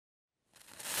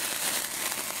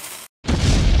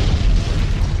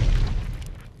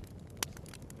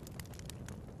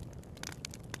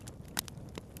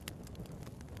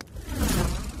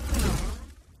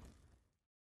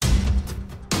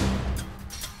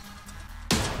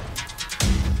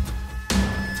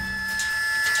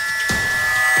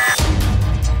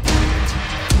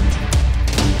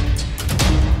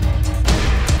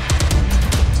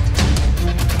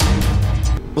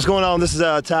What's going on? This is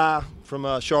Ty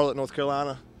from Charlotte, North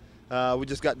Carolina. We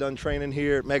just got done training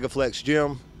here at MegaFlex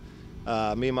gym.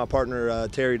 Me and my partner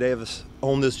Terry Davis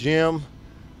own this gym.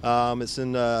 It's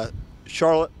in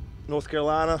Charlotte, North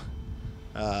Carolina,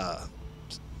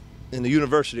 in the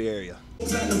university area.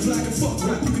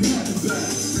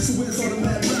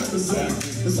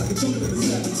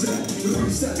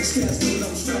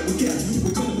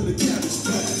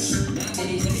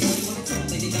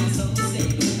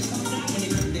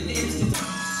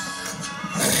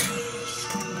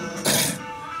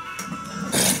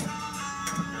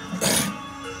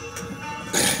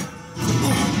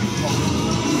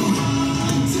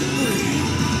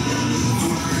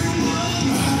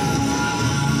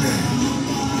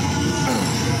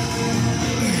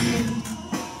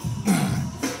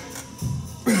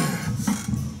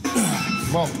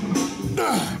 Come on.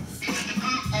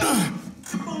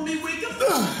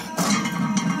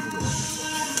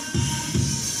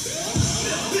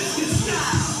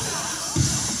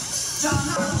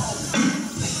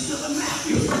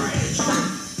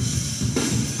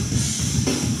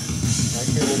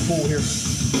 Okay, we'll pull here. 1,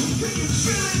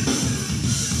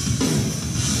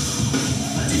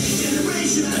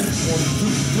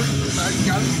 2, 3. I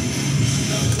got it.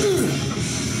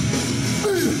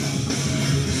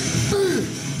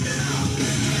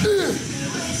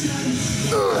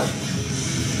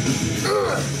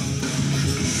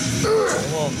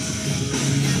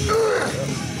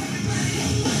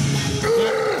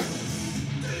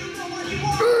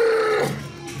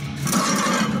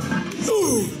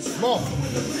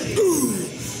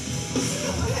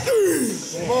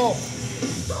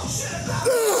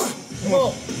 Come on. Come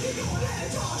on.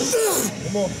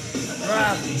 Come on. Come on.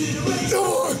 Drive. All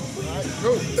right,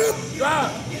 go.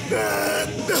 Drive.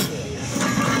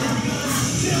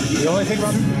 You only think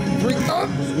about 3 up.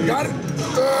 Got it.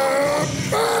 Come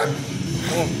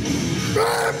on.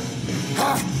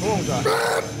 Come on, guys.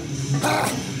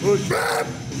 Push. Come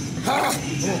on.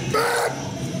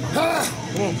 Come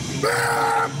on.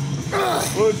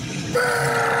 Push.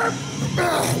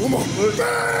 Come on. Push.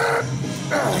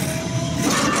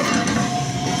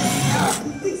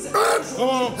 Come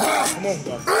on. Come on,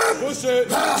 guys. Push it.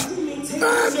 Push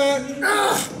it.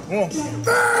 Come on.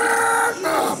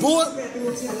 Pull it.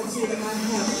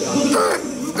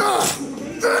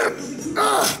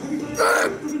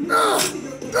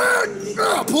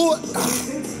 Pull it.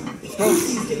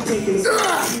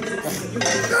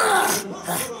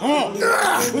 Come on.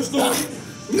 Push the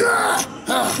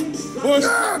push. Pull it.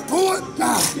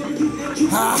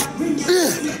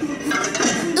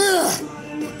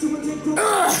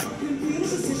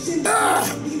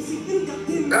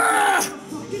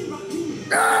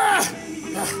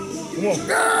 Come on.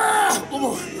 Come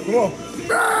on. Come on.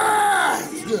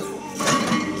 Good.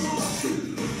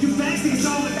 You fast these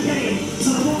all the game,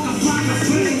 so I walk up like a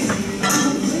flame.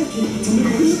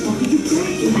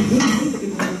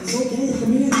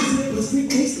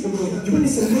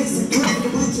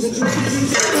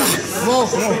 Come on,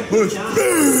 come on, push.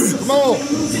 Come on.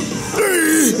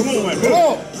 Come on, man. Come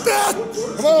on. Come on.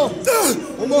 Come on. Come on.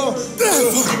 Come on. Go.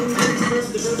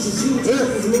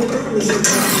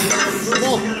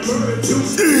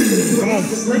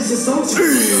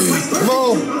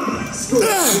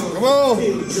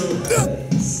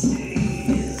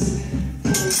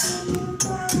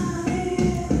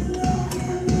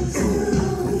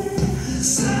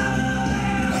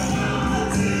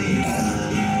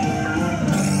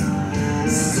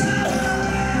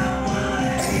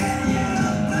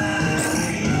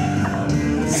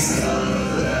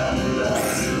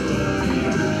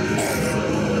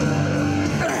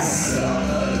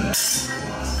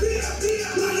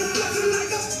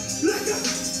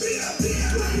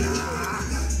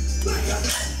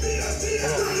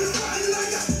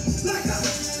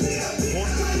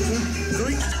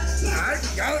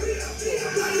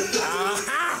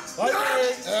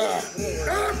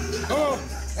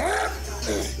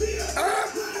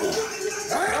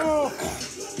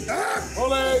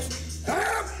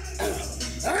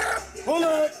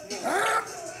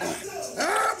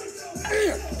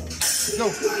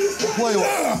 Play on.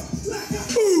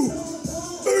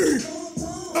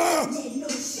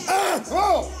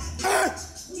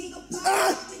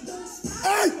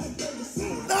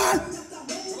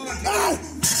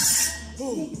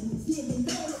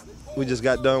 We just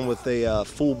got done with a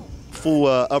full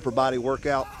upper body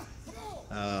workout.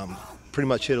 Pretty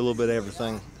much hit a little bit of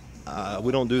everything.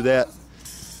 We don't do that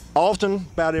often.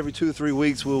 About every 2 or 3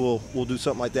 weeks, we'll do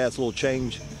something like that. It's a little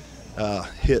change.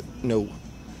 Hit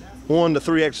 1 to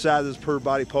 3 exercises per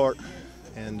body part,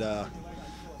 and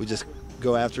we just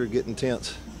go after it, get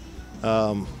intense.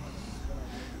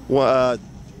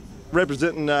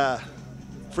 representing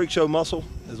Freak Show Muscle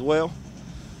as well.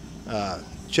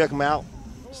 Check them out.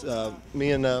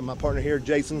 Me and my partner here,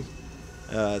 Jason.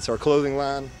 It's our clothing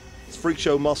line. It's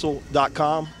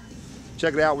freakshowmuscle.com.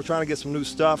 Check it out. We're trying to get some new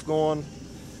stuff going.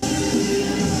 Yep.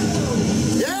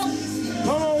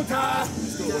 Come on, Ty.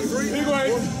 Three. Big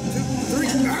way. 1, 2, 3.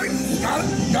 Got it. Got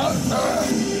it. Got it.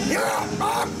 Yeah.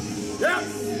 Up. Yep.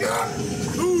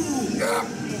 Yeah. 2. Yeah.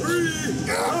 3.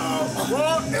 Yeah.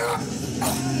 1. Yeah.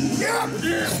 Yeah.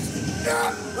 Yeah.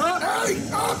 Yeah. Hey.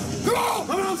 Up. Come on.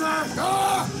 Come on, Ty.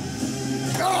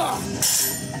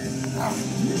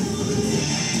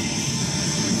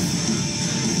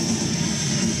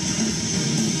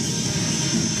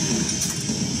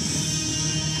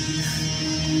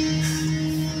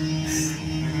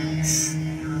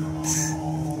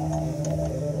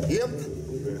 Yep.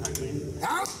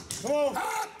 Out. Come on.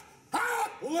 Out.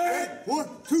 Out. 1,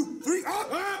 2, 3.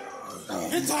 Up.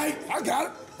 Get tight. I got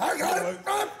it. I got it.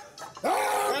 Up.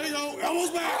 There you go.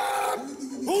 Elbows back.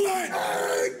 Pull it.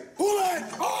 Pull it.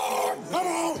 Oh, come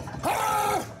on.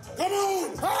 Come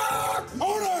on.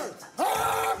 Hold her.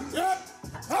 Yep.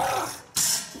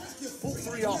 Pull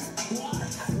 3 off.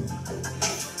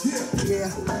 Yeah.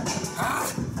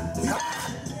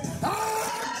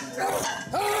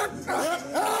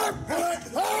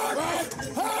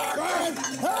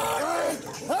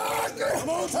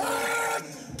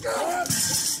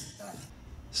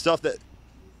 Stuff that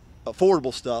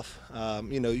affordable stuff.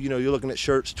 You know, you're looking at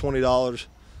shirts $20,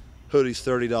 hoodies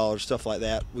 $30, stuff like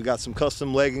that. We got some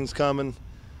custom leggings coming.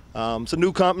 It's a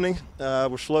new company.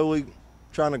 We're slowly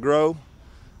trying to grow,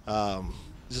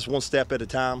 just one step at a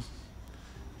time,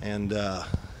 and we're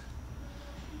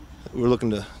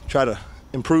looking to try to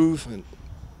improve and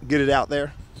get it out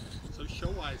there. So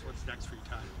show-wise, what's next for you,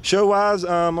 Ty? Show-wise,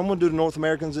 I'm going to do the North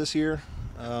Americans this year.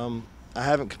 I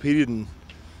haven't competed in,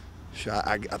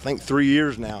 I think, 3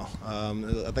 years now.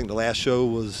 I think the last show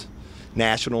was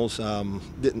Nationals.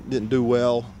 Didn't do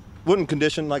well. Wasn't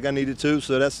conditioned like I needed to,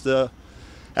 so that's the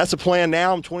plan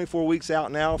now. I'm 24 weeks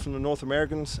out now from the North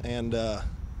Americans, and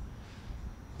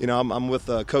you know, I'm with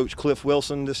Coach Cliff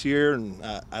Wilson this year, and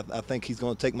I think he's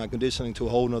going to take my conditioning to a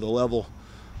whole nother level,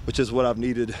 which is what I've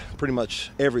needed pretty much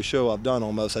every show I've done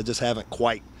almost. I just haven't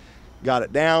quite got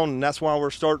it down, and that's why we're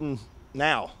starting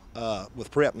now with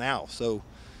prep now. So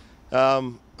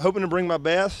hoping to bring my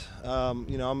best.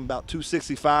 You know, I'm about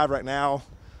 265 right now.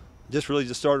 Just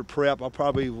started prep. I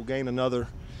probably will gain another,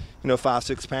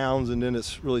 5-6 pounds, and then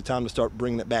it's really time to start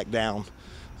bringing it back down.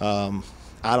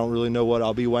 I don't really know what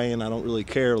I'll be weighing. I don't really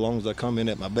care as long as I come in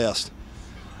at my best.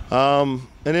 And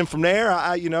then from there,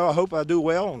 I hope I do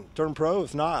well and turn pro.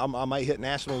 If not, I might hit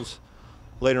Nationals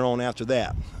later on after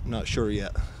that. I'm not sure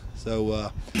yet.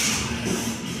 So.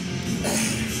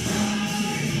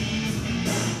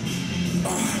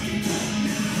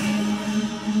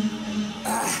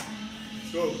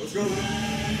 Let's go. Let's go.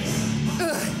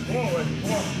 Come on, Ray.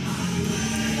 Come on.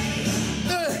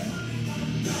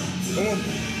 Come on.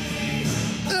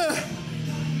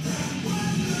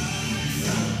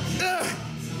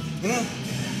 Come on.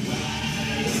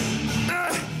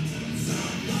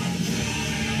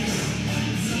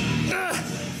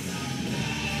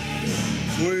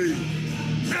 Sweet.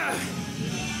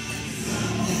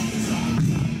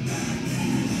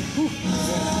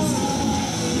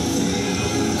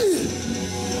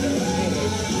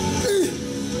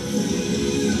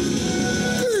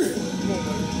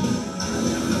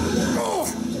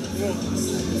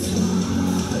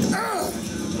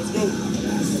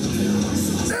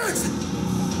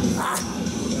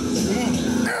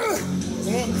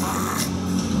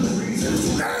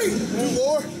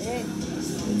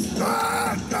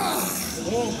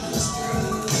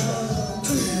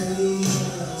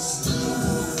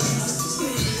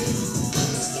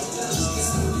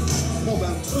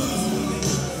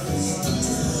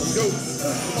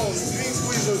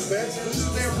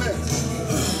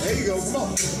 There you go. Come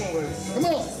on. Come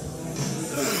on.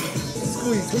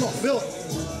 Squeeze. Come on. Feel it.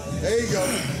 There you go.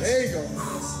 There you go.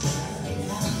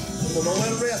 Come on, don't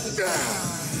let it rest.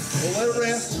 Don't let it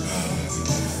rest.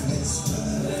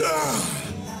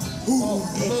 Come on.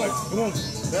 Come on. Come on.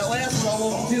 That last one, I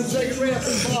want 10-second rest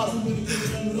at the bottom.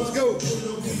 Let's go.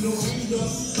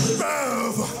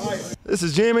 All right. This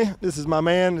is Jimmy. This is my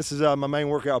man. This is my main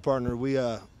workout partner. We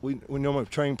normally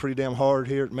train pretty damn hard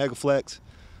here at MegaFlex.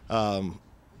 I'm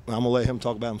gonna let him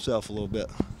talk about himself a little bit.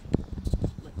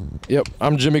 Yep,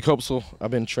 I'm Jimmy Koepsell.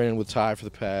 I've been training with Ty for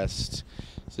the past,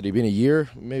 said he'd been a year,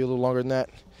 maybe a little longer than that.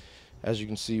 As you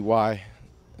can see, Y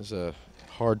is a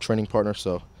hard training partner,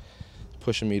 so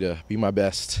pushing me to be my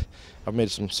best. I've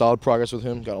made some solid progress with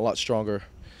him, got a lot stronger.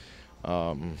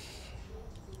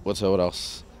 What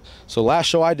else? So last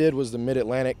show I did was the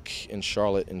Mid-Atlantic in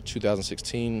Charlotte in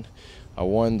 2016. I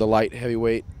won the light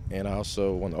heavyweight, and I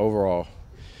also won the overall.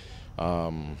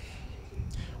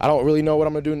 I don't really know what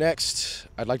I'm going to do next.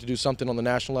 I'd like to do something on the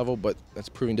national level, but that's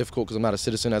proving difficult because I'm not a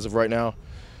citizen as of right now.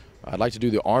 I'd like to do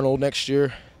the Arnold next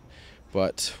year,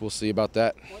 but we'll see about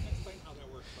that.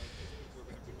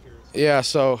 Yeah,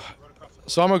 so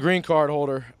I'm a green card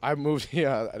holder. I moved,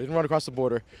 yeah, I didn't run across the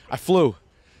border. I flew.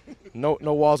 No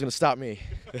wall's going to stop me.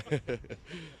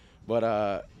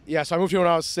 But, yeah, so I moved here when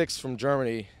I was 6 from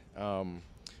Germany, and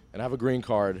I have a green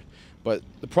card. But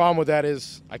the problem with that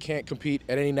is I can't compete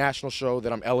at any national show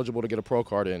that I'm eligible to get a pro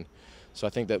card in. So I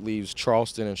think that leaves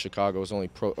Charleston and Chicago as only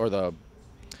the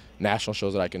national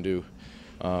shows that I can do.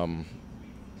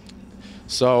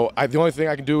 So the only thing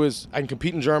I can do is I can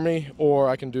compete in Germany, or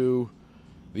I can do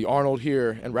the Arnold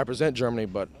here and represent Germany,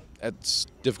 but it's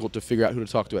difficult to figure out who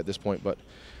to talk to at this point. But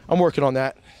I'm working on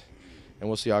that, and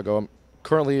we'll see how I go. I'm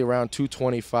currently around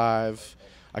 225.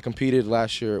 I competed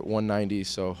last year at 190,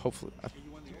 so hopefully.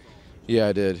 Yeah,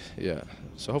 I did, yeah.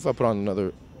 So hopefully I put on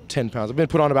another 10 pounds. I've been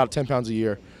put on about 10 pounds a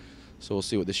year, so we'll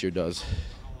see what this year does.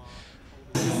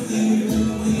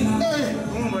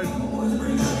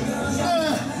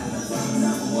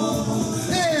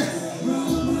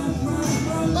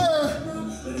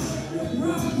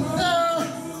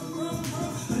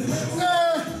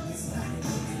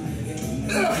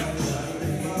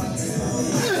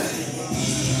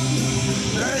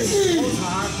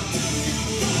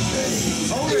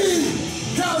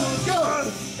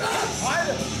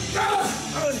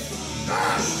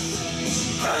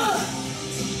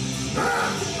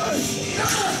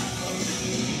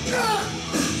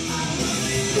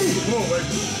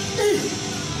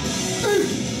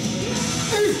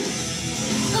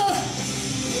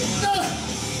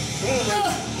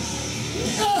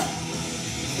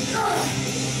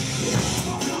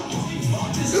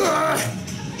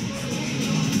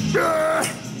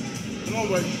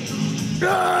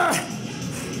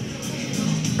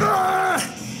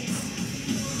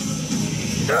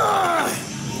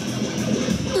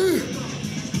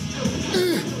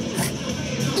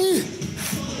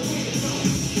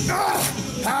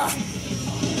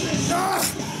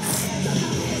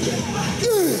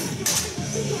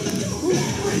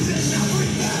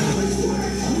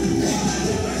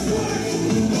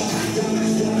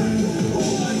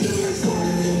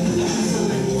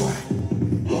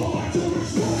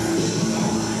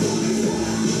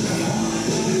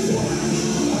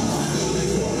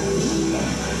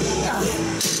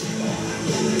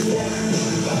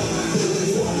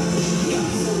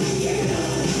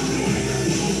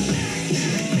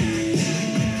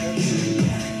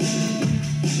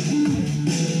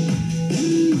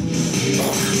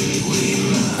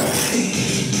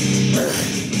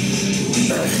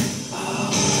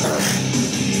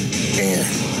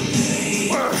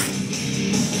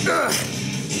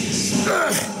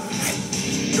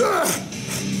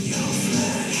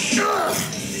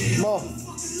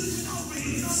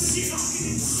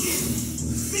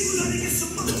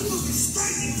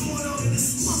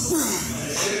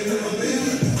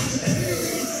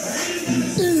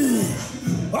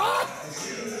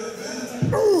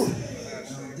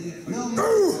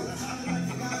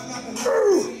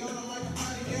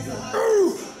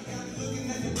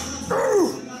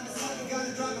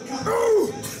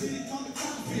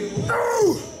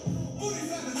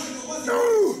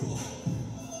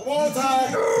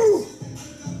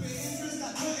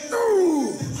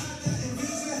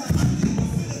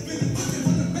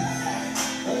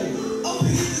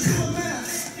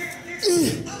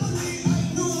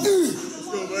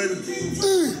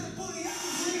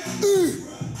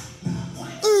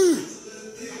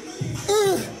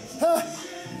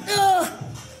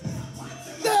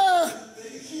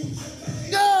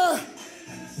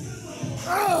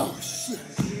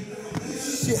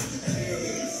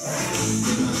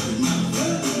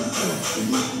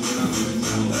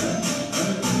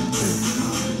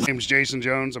 My name's Jason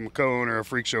Jones. I'm a co-owner of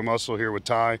Freak Show Muscle here with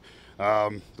Ty.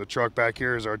 The truck back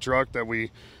here is our truck that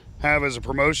we have as a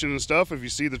promotion and stuff. If you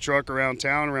see the truck around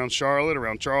town, around Charlotte,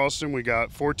 around Charleston, we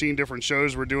got 14 different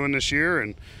shows we're doing this year,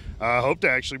 and hope to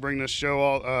actually bring this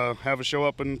show, have a show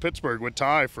up in Pittsburgh with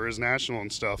Ty for his national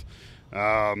and stuff.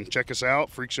 Check us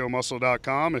out,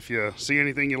 freakshowmuscle.com. If you see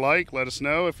anything you like, let us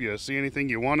know. If you see anything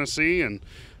you want to see and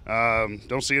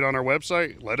don't see it on our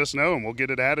website, let us know and we'll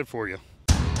get it added for you.